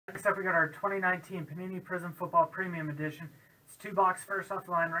Next up, we got our 2019 Panini Prizm Football Premium Edition. It's 2-box first off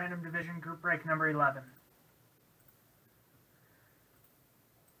the line, random division, group break number 11.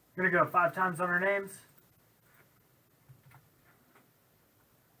 We're going to go 5 times on our names.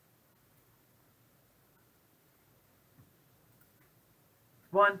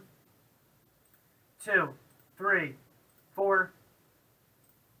 One, 2, 3, 4,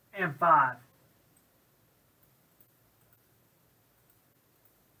 and 5.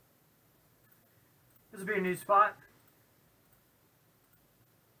 This will be a new spot.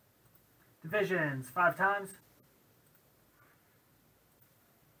 Divisions, 5 times.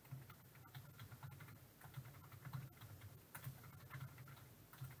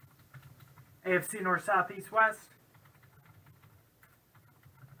 AFC North, South, East, West.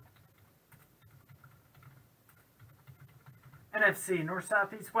 NFC North,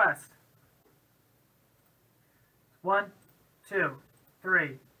 South, East, West. 1, 2,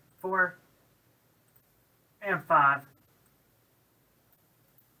 3, 4, and 5.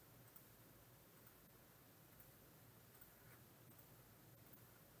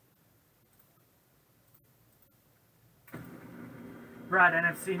 Brad,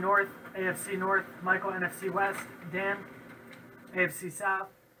 NFC North, AFC North, Michael, NFC West, Dan, AFC South,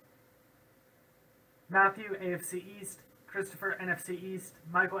 Matthew, AFC East, Christopher, NFC East,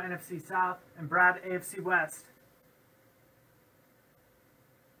 Michael, NFC South, and Brad, AFC West.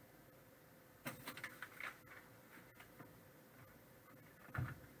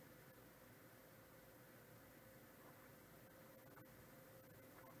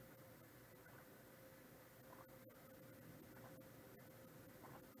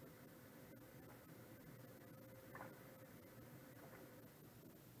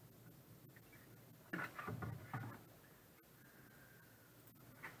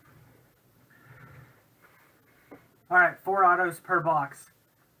 All right, 4 autos per box.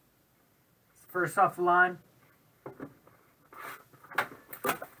 First off the line,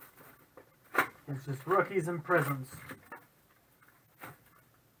 it's just rookies and Prizms.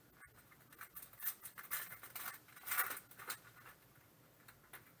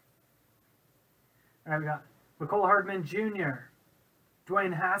 All right, we got McCole Hardman Jr.,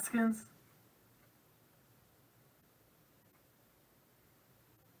 Dwayne Haskins,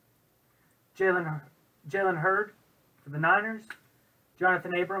 Jalen Hurd for the Niners,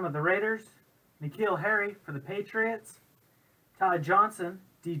 Jonathan Abram of the Raiders, N'Keal Harry for the Patriots, Ty Johnson,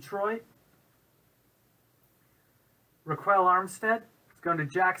 Detroit, Raquel Armstead is going to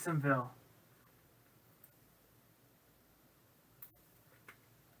Jacksonville,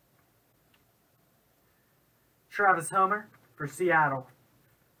 Travis Homer for Seattle,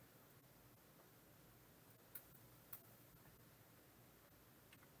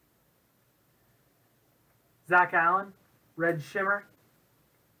 Zach Allen, Red Shimmer,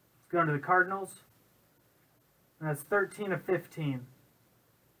 is going to the Cardinals, and that's 13 of 15.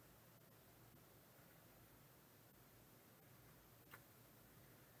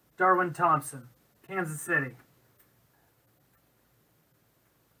 Darwin Thompson, Kansas City.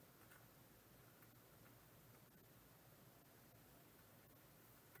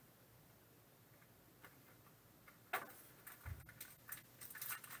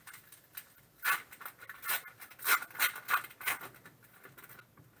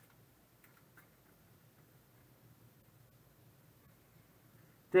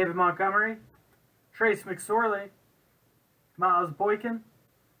 David Montgomery, Trace McSorley, Miles Boykin,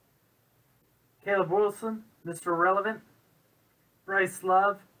 Caleb Wilson, Mr. Relevant, Bryce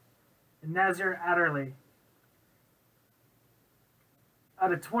Love, and Nazir Adderley.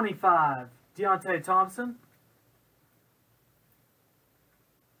 Out of 25, Deontay Thompson.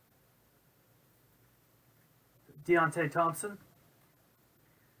 Deontay Thompson.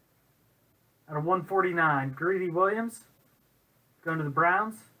 Out of 149, Greedy Williams. Going to the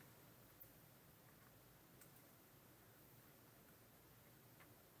Browns.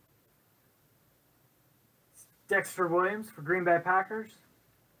 Dexter Williams for Green Bay Packers.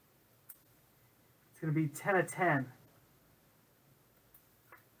 It's going to be 10 of 10.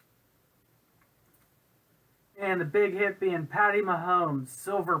 And the big hit being Patty Mahomes,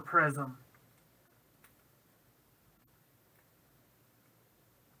 Silver Prizm.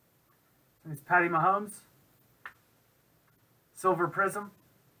 It's Patty Mahomes, Silver Prizm.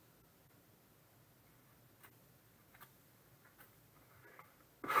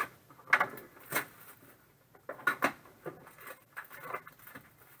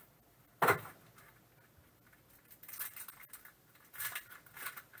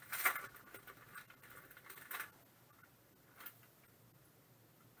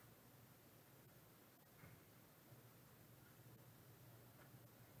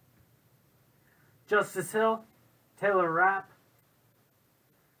 Justice Hill, Taylor Rapp,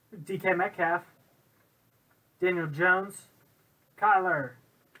 DK Metcalf, Daniel Jones, Kyler,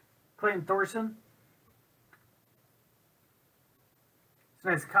 Clayton Thorson, it's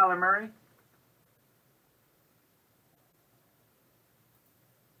nice, Kyler Murray,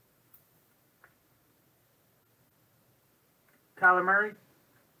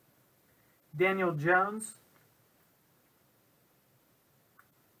 Daniel Jones,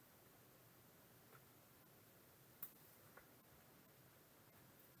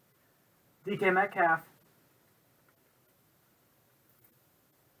 DK Metcalf,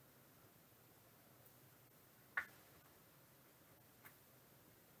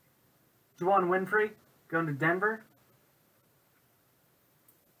 Juwan Winfrey, going to Denver,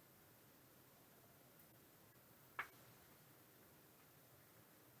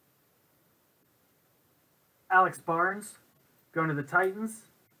 Alex Barnes, going to the Titans,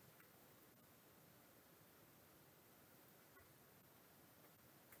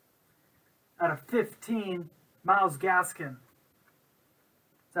 out of 15, Myles Gaskin.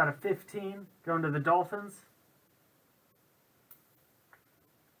 It's out of 15, going to the Dolphins.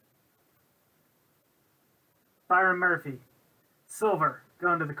 Byron Murphy, silver,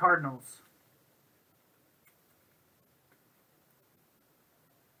 going to the Cardinals.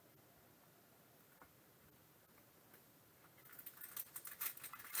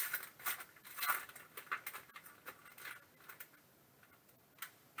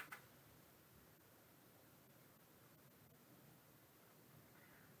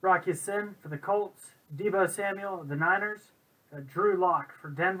 Rock Ya-Sin for the Colts, Deebo Samuel of the Niners, Drew Lock for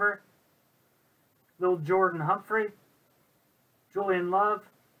Denver, Lil Jordan Humphrey, Julian Love,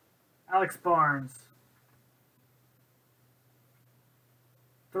 Alex Barnes.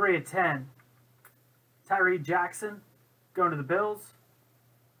 3 of 10. Tyree Jackson going to the Bills.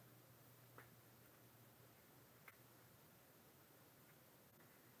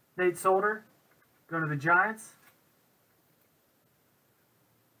 Nate Solder going to the Giants.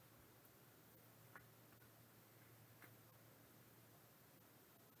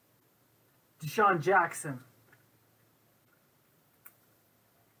 Deshaun Jackson.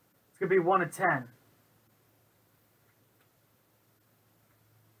 It's going to be 1 of 10.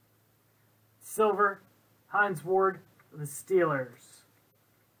 Silver, Hines Ward for the Steelers.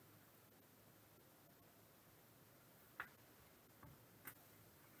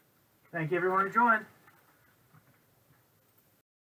 Thank you everyone who joined.